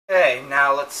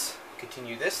now let's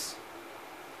continue this.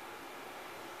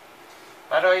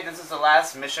 By the way, this is the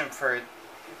last mission for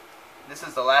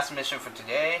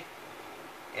today.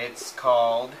 It's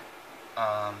called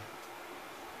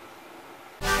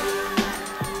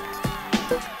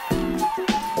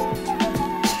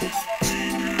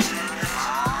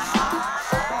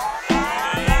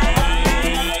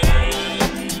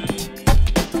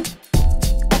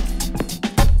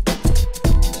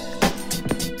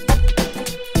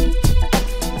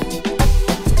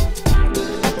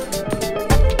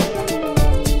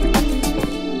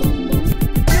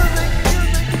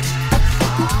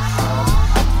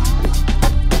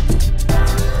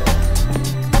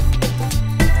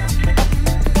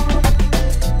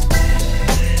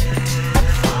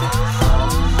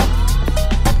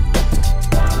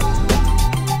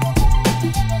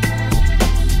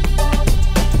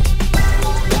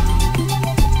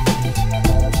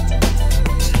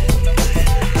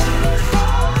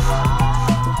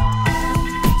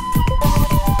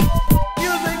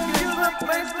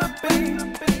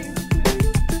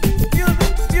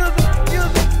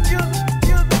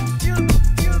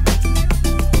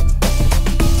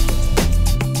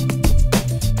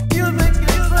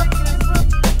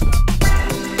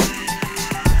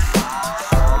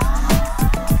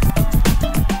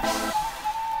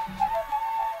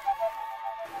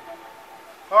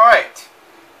Alright,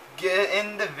 get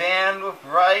in the van with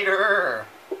Ryder.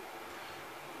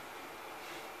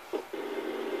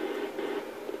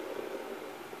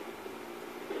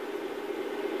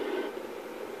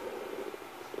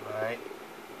 Alright.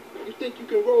 You think you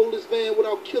can roll this van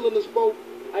without killing us both?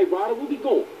 Hey, Ryder, where we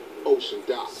going? Ocean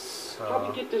Dock. So, How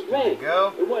we get this van?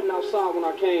 Go. It wasn't outside when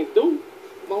I came through.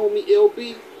 My homie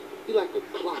LB, he like a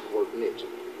clockwork ninja.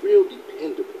 Real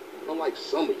dependable. Unlike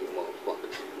some of you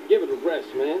motherfuckers. Give it a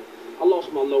rest, man. I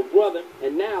lost my little brother,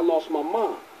 and now I lost my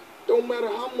mom. Don't matter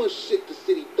how much shit the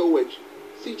city throw at you.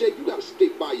 CJ, you gotta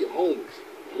stick by your homies.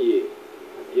 Yeah,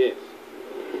 I guess.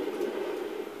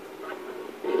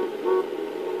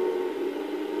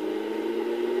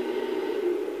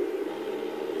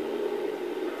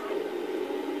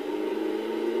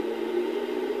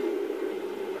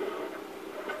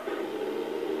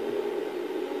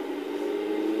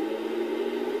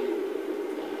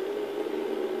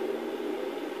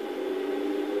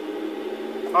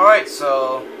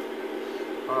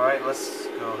 Alright, let's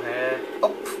go ahead.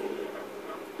 Oh!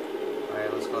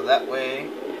 Alright, let's go that way.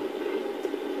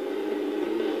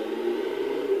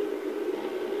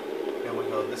 Then we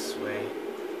go this way.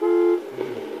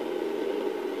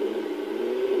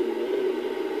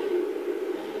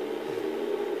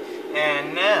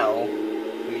 And now,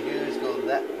 what we do is go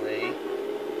that way.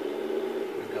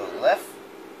 We go left.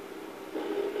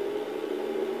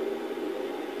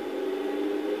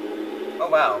 Oh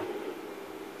wow.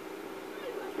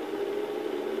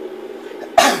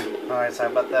 Alright,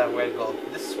 sorry about that. We're gonna go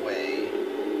this way.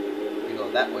 We go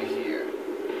that way here.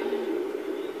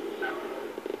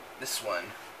 This one.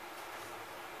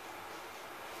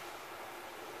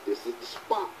 This is the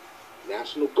spot.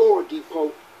 National Guard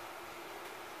Depot.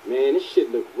 Man, this shit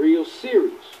look real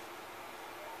serious.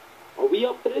 Are we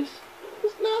up for this?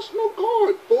 It's National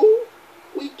Guard, fool.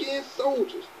 Weekend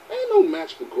soldiers. Ain't no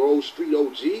match for Grove Street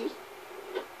OGs.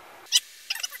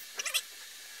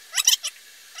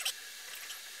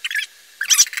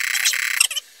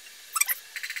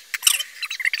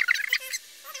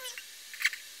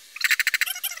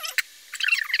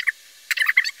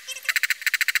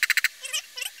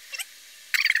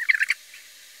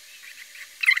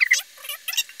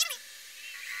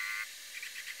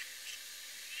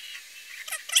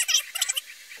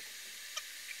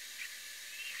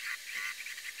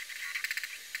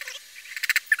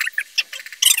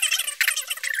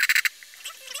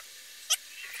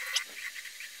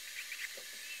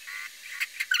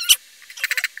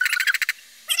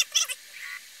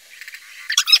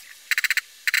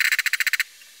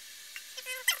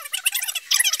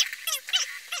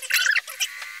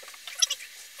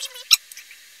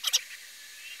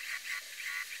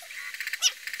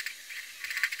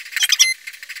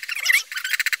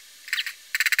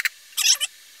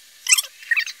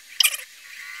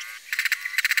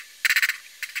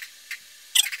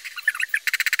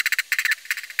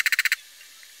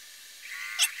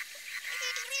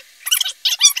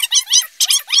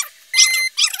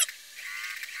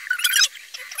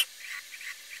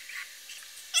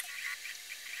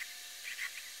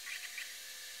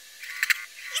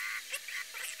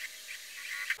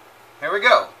 Here we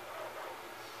go.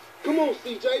 Come on,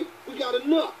 CJ. We got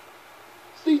enough.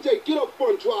 CJ, get up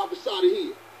front and drive us out of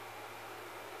here.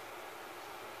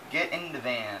 Get in the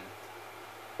van.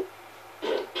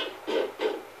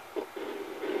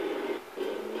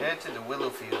 Head to the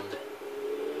willow field.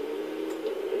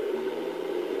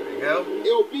 There we go.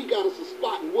 LB got us a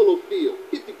spot in Willowfield.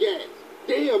 Hit the gas.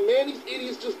 Damn, man, these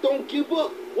idiots just don't give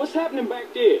up. What's happening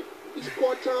back there? These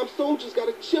part-time soldiers got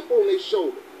a chip on their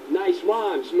shoulder. Nice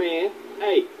rhymes, man.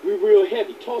 Hey, we real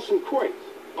heavy. Toss some crates.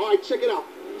 All right, check it out.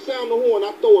 Sound the horn,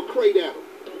 I throw a crate at them.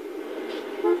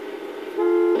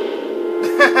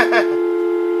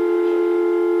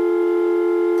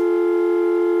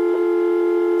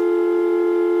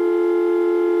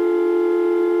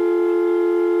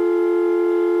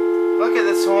 Look at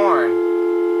this horn.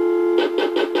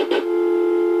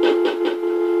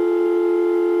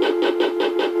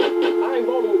 I ain't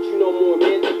rolling with you no more,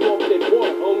 man. You off that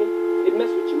water, homie. It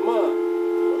mess with your mind.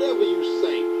 Whatever you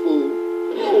say, fool.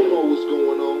 You don't know what's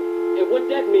going on. And what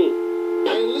that mean?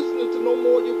 I ain't listening to no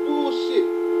more of your bullshit.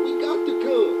 We got the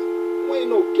guns. We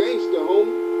ain't no gangster,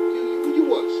 homie. You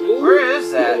what, smooth? Where is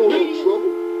that? You don't want no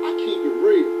trouble. I keep it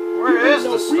real. Where is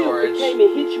no the real storage? It came and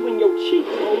hit you in your cheek,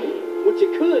 homie. What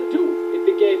you could do if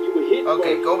it gave you a hit.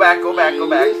 Okay, bro. go back, go back, go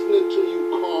back. I ain't listening to you,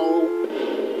 Carl.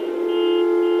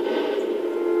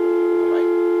 Oh my.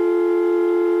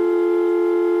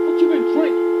 What you been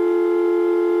drinking?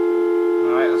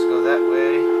 Alright, let's go that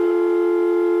way.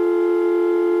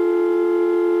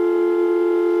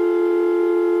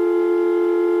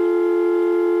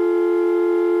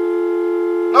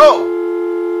 No!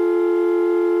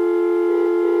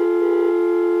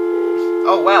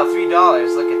 Oh wow,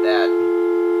 $3. Look at that.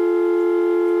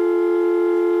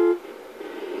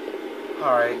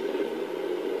 Alright.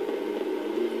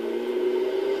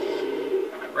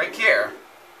 Right here.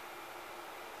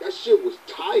 That shit was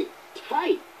tight.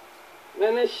 Tight.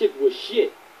 Man, that shit was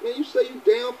shit. Man, you say you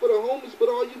down for the homies, but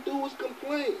all you do is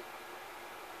complain.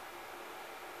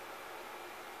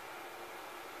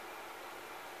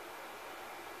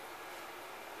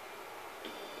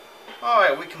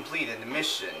 Alright, we completed the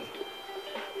mission.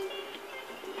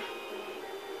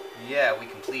 Yeah, we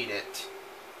completed it.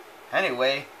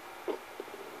 Anyway,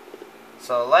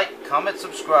 so like, comment,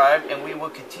 subscribe, and we will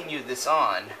continue this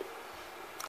on.